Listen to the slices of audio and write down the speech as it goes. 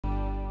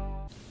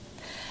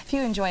if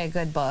you enjoy a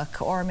good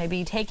book or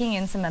maybe taking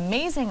in some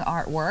amazing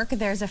artwork,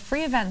 there's a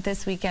free event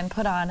this weekend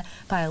put on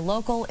by a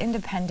local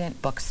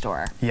independent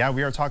bookstore. Yeah,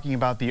 we are talking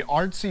about the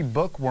Artsy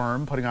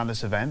Bookworm putting on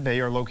this event.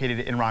 They are located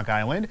in Rock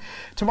Island.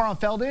 Tamara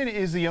Feldon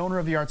is the owner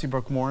of the Artsy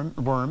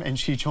Bookworm, and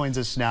she joins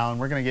us now, and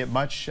we're going to get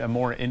much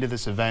more into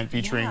this event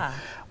featuring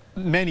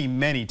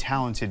many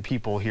talented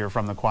people here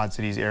from the Quad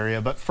Cities area.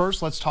 But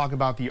first, let's talk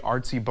about the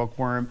Artsy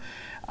Bookworm.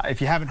 If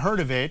you haven't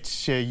heard of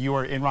it, you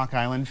are in Rock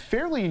Island,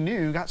 fairly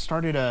new, got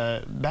started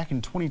back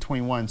in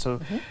 2021. So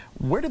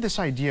where did this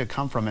idea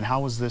come from, and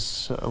how was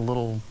this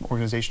little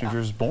organization of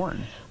yours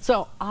born?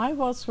 So I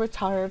was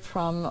retired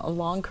from a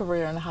long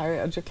career in higher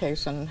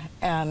education,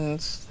 and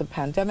the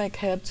pandemic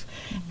hit,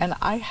 and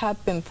I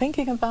had been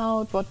thinking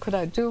about what could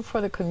I do for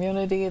the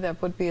community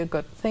that would be a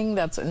good thing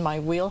that's in my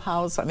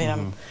wheelhouse. I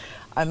mean,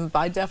 I'm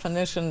by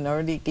definition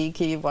nerdy,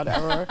 geeky,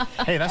 whatever.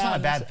 Hey, that's not a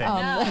bad thing.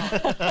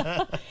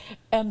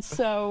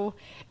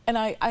 And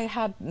I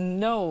had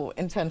no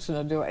intention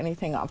to do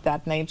anything of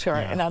that nature.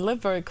 And I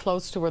live very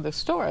close to where the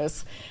store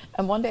is.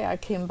 And one day I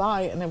came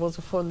by and there was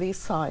a for lease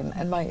sign.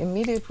 And my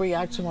immediate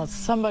reaction was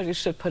somebody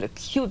should put a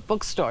cute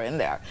bookstore in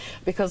there.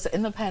 Because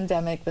in the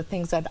pandemic, the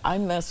things that I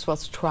missed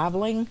was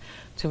traveling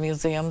to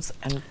museums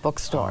and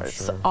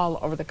bookstores all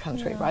over the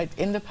country, right?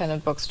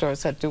 Independent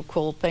bookstores that do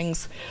cool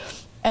things.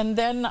 And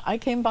then I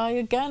came by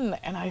again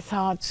and I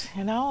thought,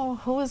 you know,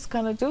 who is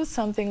going to do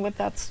something with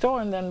that store?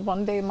 And then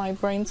one day my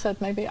brain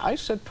said, maybe I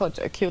should put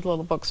a cute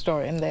little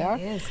bookstore in there.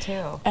 It is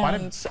too.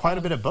 And quite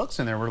a bit of books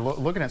in there. We're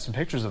looking at some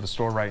pictures of the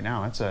store right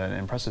now. That's an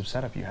impressive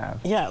setup you have.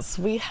 Yes,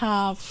 we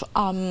have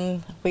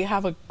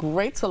a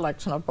great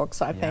selection of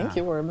books, I think.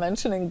 You were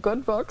mentioning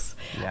good books.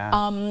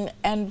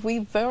 And we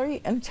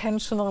very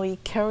intentionally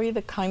carry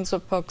the kinds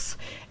of books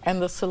and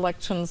the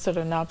selections that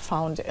are not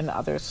found in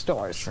other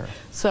stores.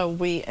 So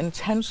we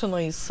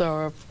intentionally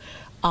serve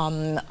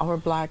our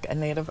Black and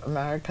Native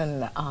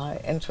American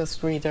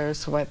interest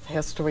readers with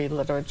history,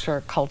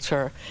 literature,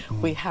 culture.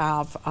 We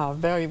have a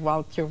very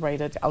well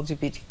curated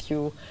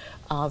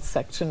LGBTQ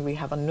section. We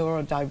have a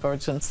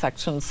neurodivergent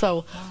section.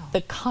 So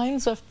the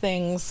kinds of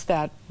things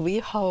that we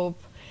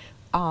hope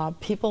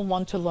people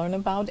want to learn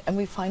about, and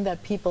we find that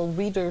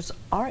readers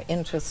are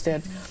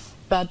interested.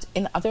 But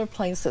in other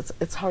places,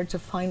 it's hard to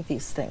find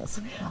these things.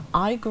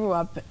 I grew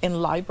up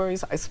in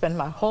libraries. I spent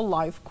my whole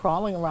life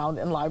crawling around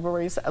in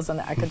libraries as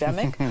an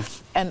academic.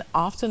 And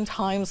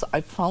oftentimes,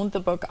 I found the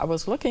book I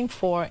was looking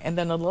for, and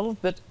then a little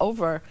bit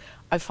over,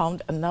 I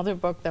found another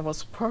book that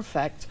was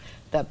perfect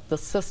that the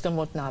system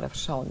would not have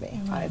shown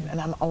me, right? And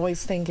I'm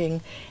always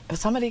thinking, if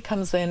somebody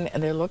comes in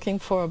and they're looking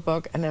for a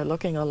book and they're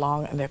looking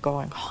along and they're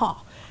going,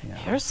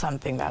 here's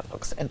something that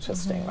looks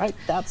interesting, right?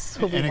 That's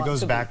who we want to be. And it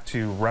goes back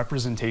to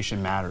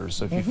representation matters.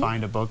 So if you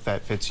find a book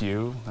that fits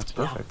you, that's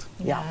perfect.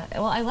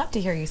 Well, I love to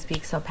hear you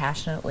speak so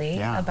passionately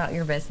about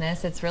your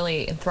business. It's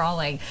really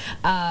enthralling.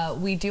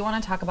 We do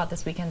want to talk about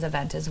this weekend's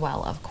event as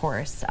well, of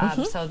course.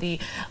 So the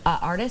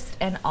Artist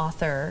and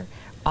Author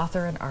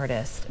and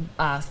Artist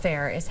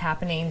Fair is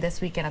happening this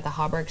weekend at the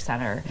Hauberg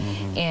Center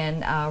in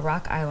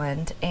Rock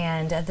Island.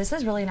 And this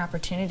is really an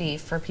opportunity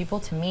for people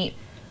to meet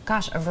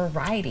a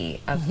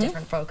variety of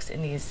different folks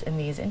in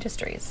these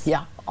industries.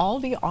 Yeah, all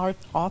the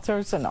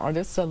authors and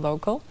artists are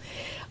local.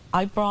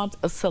 I brought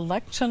a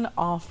selection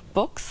of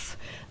books,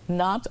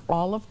 not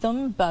all of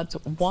them, but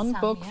one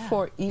book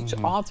for each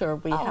author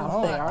we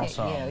have there.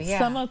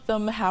 Some of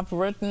them have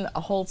written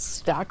a whole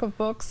stack of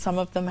books, some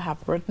of them have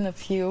written a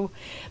few.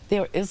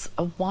 There is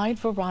a wide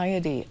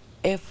variety.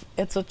 If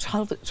it's a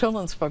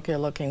children's book you're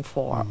looking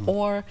for,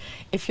 or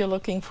if you're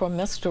looking for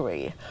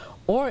mystery,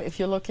 or if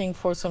you're looking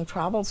for some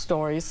travel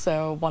stories.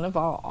 So one of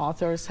our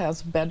authors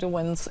has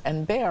Bedouins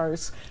and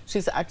Bears.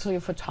 She's actually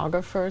a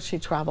photographer. She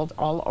traveled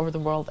all over the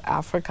world,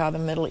 Africa, the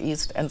Middle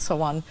East, and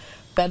so on.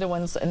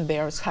 Bedouins and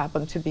bears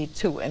happen to be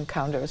two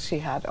encounters she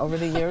had over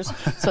the years.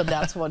 So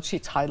that's what she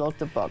titled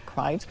the book,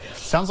 right?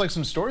 Sounds like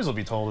some stories will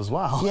be told as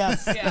well.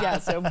 Yes,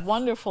 yes, they're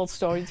wonderful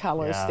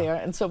storytellers there.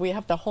 And so we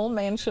have the whole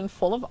mansion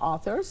full of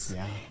authors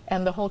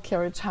and the whole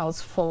carriage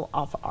house full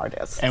of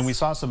artists. And we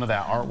saw some of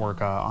that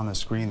artwork on the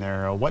screen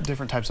there. What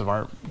different types of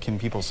art can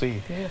people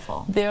see?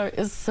 Beautiful. There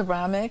is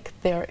ceramic,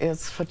 there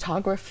is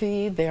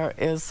photography, there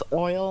is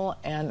oil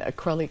and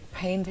acrylic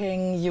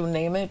painting, you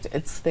name it,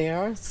 it's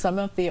there. Some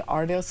of the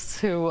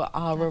artists who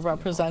were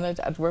represented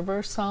at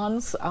River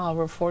Sans.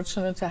 We're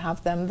fortunate to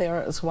have them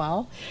there as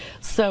well.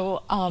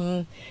 So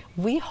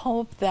we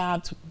hope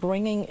that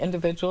bringing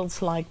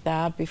individuals like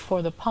that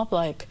before the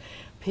public,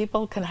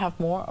 people can have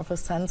more of a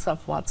sense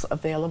of what's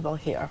available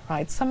here,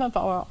 right? Some of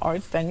our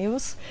art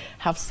venues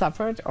have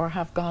suffered or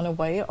have gone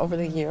away over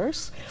the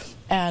years.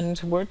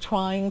 And we're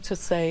trying to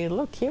say,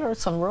 look, here are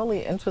some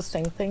really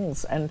interesting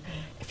things. And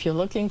if you're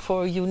looking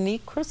for a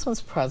unique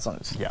Christmas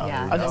present,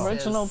 an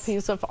original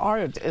piece of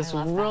art is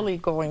really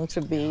going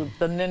to be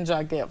the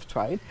ninja gift,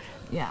 right?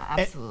 Yeah,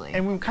 absolutely.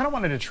 And we kind of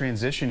wanted to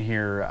transition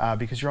here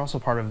because you're also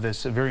part of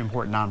this very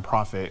important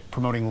nonprofit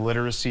promoting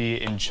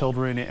literacy in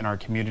children in our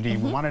community.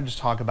 We wanted to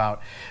talk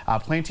about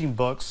planting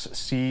books,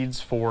 seeds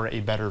for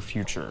a better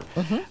future.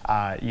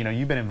 You know,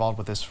 you've been involved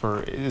with this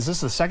for, is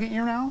this the second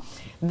year now?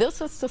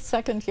 This is the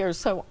second year.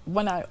 So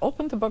when I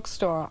opened the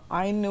bookstore,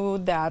 I knew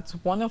that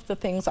one of the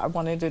things I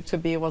wanted it to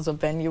be was a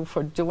venue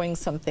for doing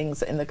some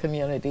things in the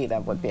community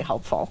that would be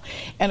helpful.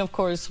 And of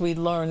course, we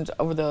learned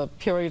over the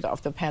period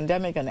of the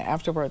pandemic and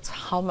afterwards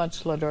how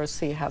much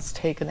literacy has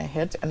taken a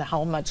hit and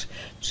how much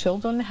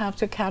children have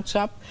to catch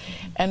up.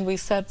 And we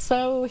said,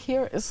 so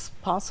here is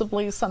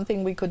possibly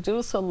something we could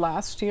do. So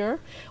last year,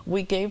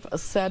 we gave a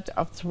set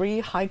of 3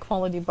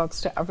 high-quality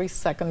books to every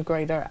 2nd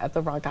grader at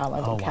the Rock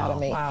Island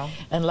Academy. Wow.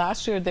 And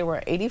last year, there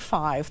were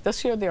 85.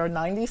 This year, there are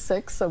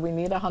 96, so we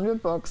need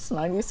 100 books,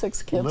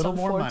 96 kids and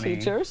 4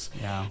 teachers.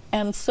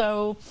 And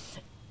so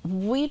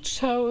we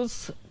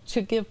chose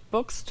to give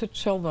books to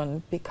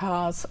children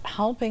because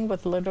helping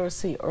with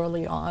literacy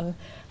early on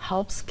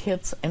helps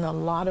kids in a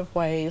lot of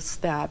ways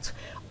that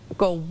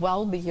go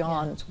well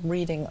beyond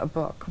reading a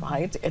book,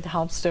 right? It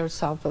helps their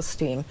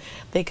self-esteem.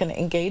 They can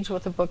engage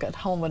with a book at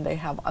home when they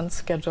have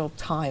unscheduled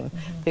time.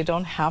 They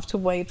don't have to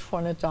wait for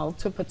an adult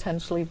to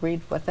potentially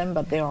read with them,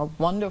 but there are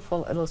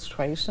wonderful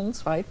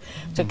illustrations, right,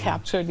 to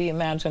capture the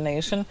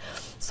imagination.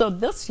 So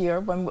this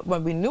year,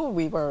 when we knew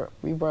we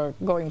were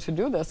going to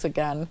do this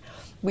again,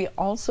 we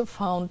also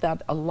found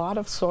that a lot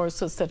of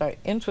sources that are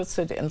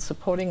interested in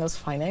supporting us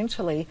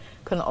financially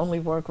can only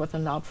work with a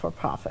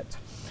not-for-profit.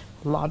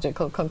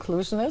 Logical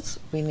conclusion is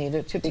we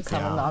needed to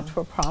become a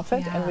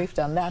not-for-profit, and we've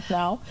done that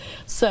now.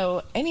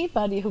 So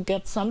anybody who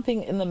gets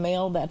something in the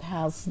mail that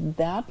has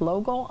that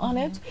logo on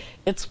it,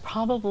 it's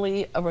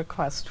probably a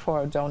request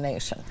for a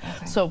donation.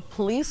 So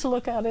please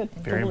look at it,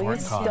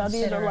 please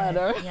study the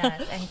letter.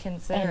 Yes, and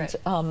consider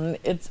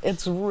it.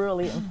 It's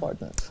really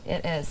important.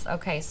 It is.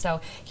 Okay, so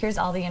here's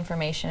all the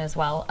information as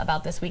well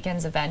about this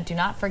weekend's event. Do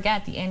not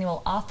forget the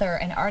annual Author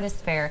and Artist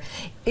Fair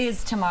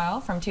is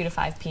tomorrow from 2 to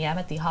 5 p.m.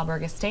 at the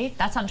Hallberg Estate.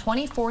 That's on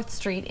 24th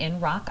Street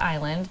in Rock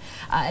Island.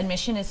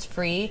 Admission is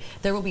free.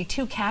 There will be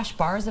 2 cash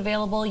bars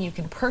available. You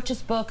can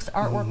purchase books,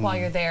 artwork while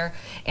you're there.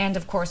 And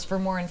of course, for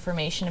more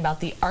information about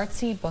the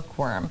Artsy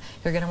Bookworm,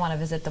 you're going to want to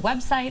visit the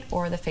website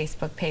or the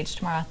Facebook page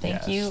tomorrow.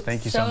 Thank you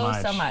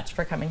so much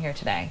for coming here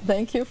today.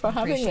 Thank you for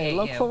having me.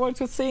 Look forward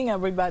to seeing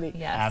everybody.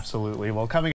 Yes. Absolutely. Well, coming